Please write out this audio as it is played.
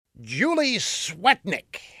Julie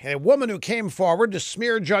Swetnick, a woman who came forward to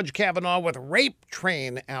smear Judge Kavanaugh with rape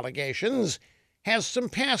train allegations, has some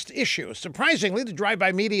past issues. Surprisingly, the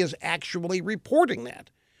drive-by media is actually reporting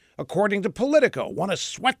that. According to Politico, one of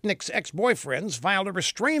Swetnick's ex-boyfriends filed a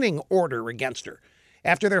restraining order against her.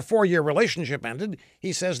 After their 4-year relationship ended,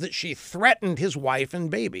 he says that she threatened his wife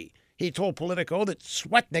and baby. He told Politico that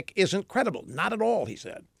Swetnick isn't credible. Not at all, he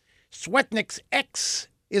said. Swetnick's ex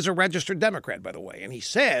is a registered Democrat, by the way, and he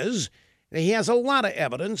says that he has a lot of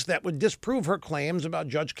evidence that would disprove her claims about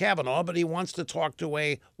Judge Kavanaugh, but he wants to talk to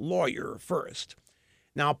a lawyer first.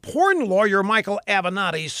 Now, porn lawyer Michael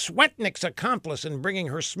Avenatti, Swetnick's accomplice in bringing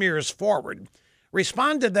her smears forward,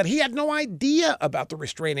 responded that he had no idea about the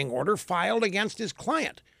restraining order filed against his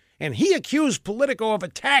client, and he accused Politico of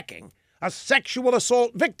attacking a sexual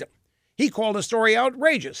assault victim. He called the story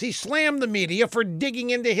outrageous. He slammed the media for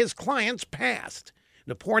digging into his client's past.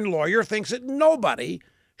 The porn lawyer thinks that nobody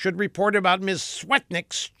should report about Ms.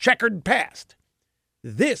 Swetnick's checkered past.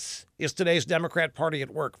 This is today's Democrat Party at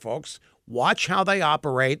work, folks. Watch how they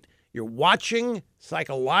operate. You're watching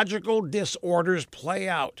psychological disorders play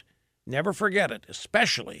out. Never forget it,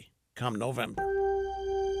 especially come November.